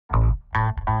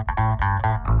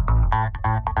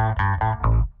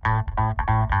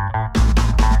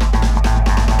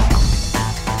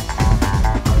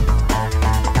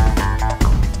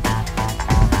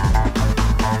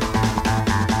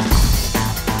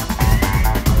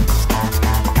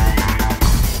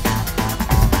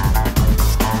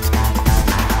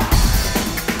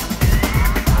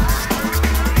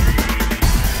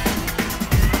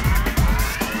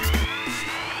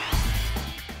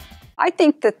I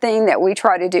think the thing that we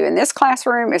try to do in this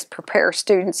classroom is prepare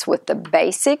students with the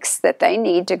basics that they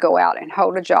need to go out and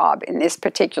hold a job in this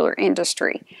particular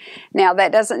industry. Now,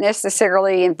 that doesn't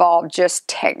necessarily involve just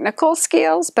technical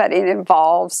skills, but it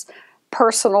involves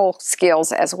personal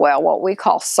skills as well, what we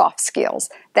call soft skills.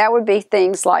 That would be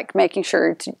things like making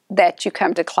sure that you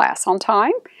come to class on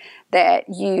time, that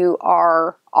you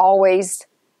are always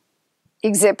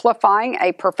exemplifying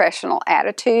a professional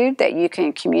attitude, that you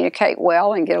can communicate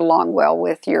well and get along well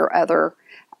with your other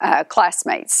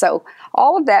classmates. So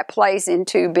all of that plays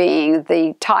into being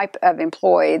the type of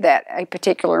employee that a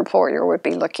particular employer would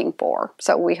be looking for.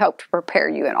 So we hope to prepare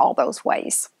you in all those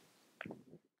ways.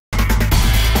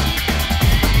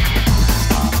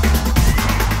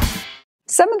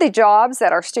 Some of the jobs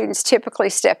that our students typically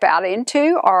step out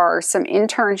into are some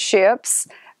internships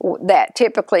that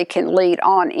typically can lead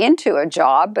on into a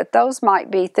job, but those might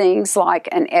be things like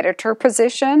an editor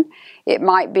position. It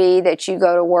might be that you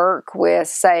go to work with,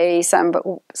 say,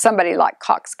 somebody like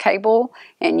Cox Cable,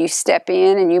 and you step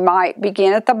in and you might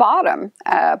begin at the bottom,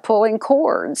 pulling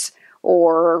cords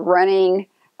or running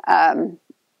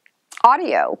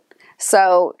audio.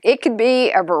 So it could be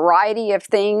a variety of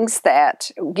things that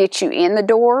get you in the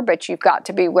door, but you've got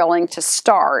to be willing to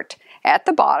start at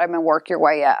the bottom and work your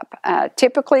way up.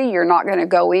 Typically, you're not going to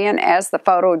go in as the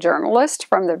photojournalist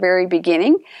from the very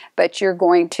beginning, but you're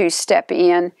going to step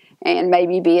in and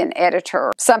maybe be an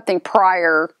editor, something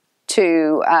prior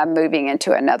to moving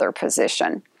into another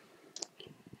position.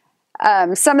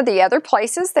 Some of the other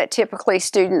places that typically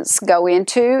students go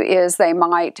into is they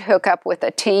might hook up with a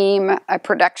team, a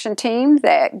production team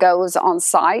that goes on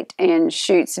site and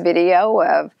shoots video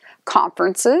of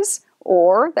conferences,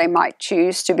 or they might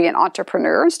choose to be an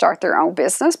entrepreneur and start their own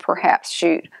business, perhaps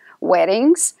shoot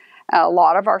weddings. A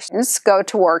lot of our students go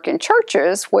to work in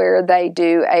churches where they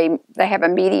have a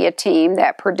media team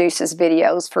that produces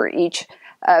videos for each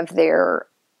of their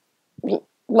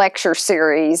lecture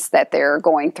series that they're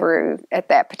going through at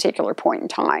that particular point in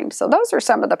time. So those are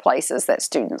some of the places that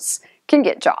students can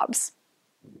get jobs.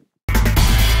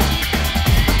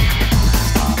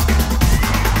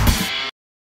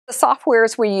 The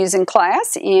softwares we use in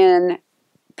class, in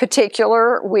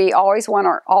particular, we always want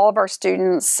all of our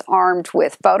students armed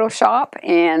with Photoshop,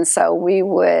 and so we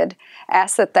would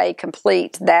ask that they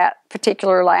complete that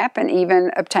particular lab and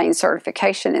even obtain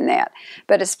certification in that.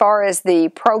 But as far as the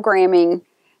programming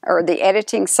or the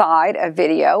editing side of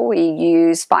video, we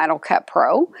use Final Cut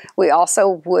Pro. We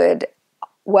also would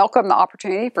welcome the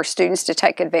opportunity for students to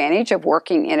take advantage of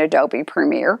working in Adobe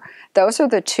Premiere. Those are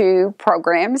the two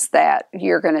programs that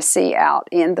you're going to see out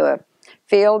in the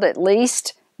field, at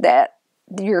least that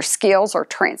your skills are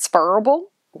transferable.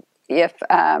 If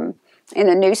in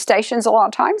the news stations, a lot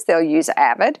of times they'll use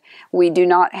Avid. We do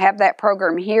not have that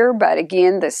program here, but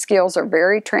again, the skills are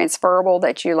very transferable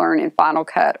that you learn in Final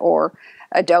Cut or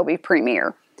Adobe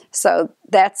Premiere. So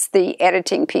that's the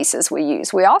editing pieces we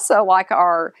use. We also like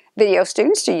our video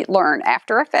students to learn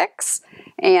After Effects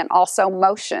and also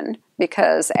motion,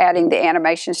 because adding the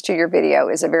animations to your video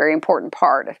is a very important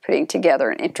part of putting together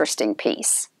an interesting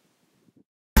piece.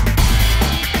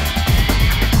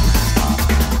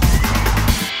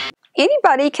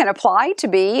 Anybody can apply to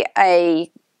be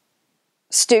a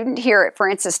student here at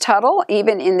Francis Tuttle,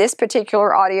 even in this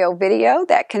particular audio video.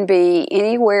 That can be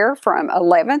anywhere from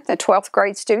 11th and 12th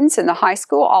grade students in the high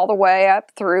school all the way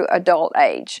up through adult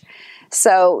age.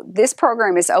 So this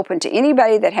program is open to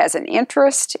anybody that has an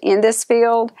interest in this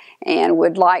field and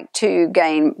would like to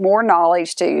gain more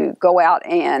knowledge to go out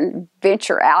and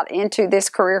venture out into this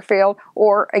career field,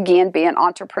 or again be an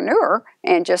entrepreneur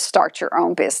and just start your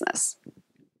own business.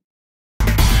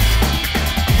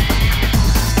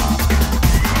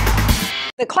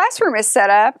 The classroom is set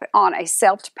up on a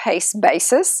self-paced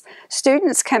basis.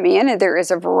 Students come in and there is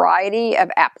a variety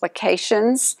of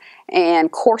applications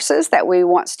and courses that we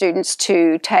want students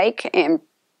to take, and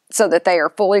so that they are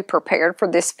fully prepared for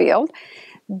this field.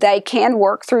 They can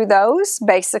work through those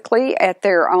basically at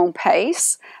their own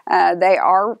pace. They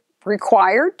are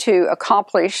required to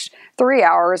accomplish 3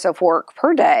 hours of work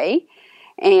per day.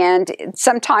 And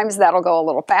sometimes that'll go a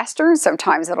little faster,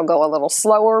 sometimes it'll go a little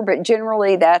slower, but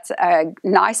generally that's a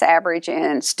nice average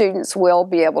and students will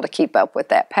be able to keep up with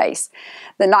that pace.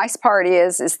 The nice part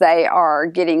is they are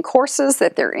getting courses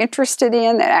that they're interested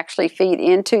in that actually feed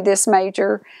into this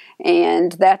major,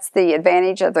 and that's the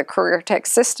advantage of the career tech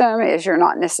system, is you're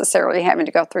not necessarily having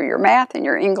to go through your math and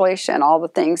your English and all the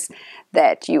things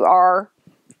that you are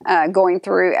going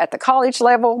through at the college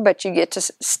level, but you get to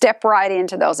step right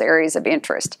into those areas of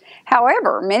interest.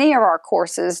 However, many of our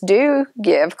courses do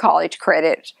give college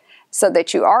credit so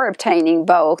that you are obtaining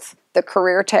both the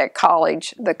career tech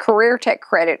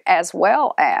credit as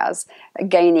well as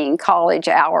gaining college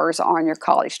hours on your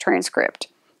college transcript.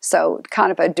 So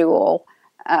kind of a dual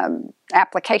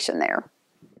application there.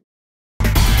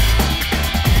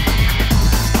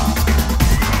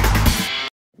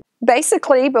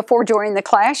 Basically, before joining the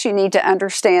class, you need to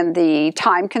understand the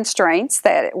time constraints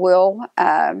that it will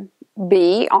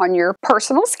be on your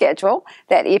personal schedule,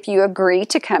 that if you agree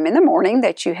to come in the morning,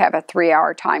 that you have a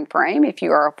 3-hour time frame. If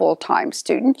you are a full-time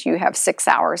student, you have 6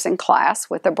 hours in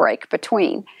class with a break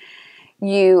between.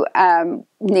 You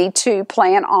need to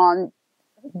plan on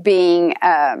being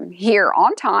here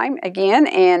on time again,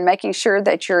 and making sure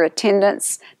that your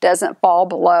attendance doesn't fall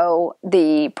below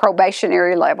the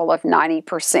probationary level of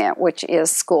 90%, which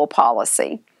is school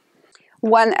policy.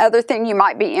 One other thing you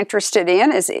might be interested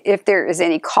in is if there is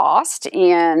any cost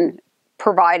in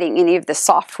providing any of the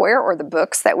software or the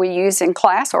books that we use in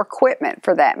class, or equipment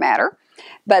for that matter.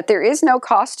 But there is no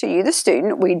cost to you, the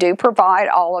student. We do provide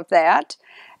all of that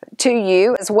to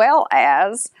you, as well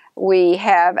as we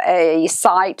have a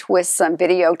site with some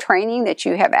video training that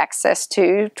you have access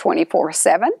to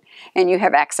 24/7, and you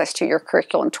have access to your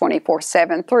curriculum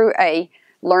 24/7 through a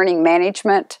learning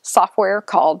management software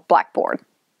called Blackboard.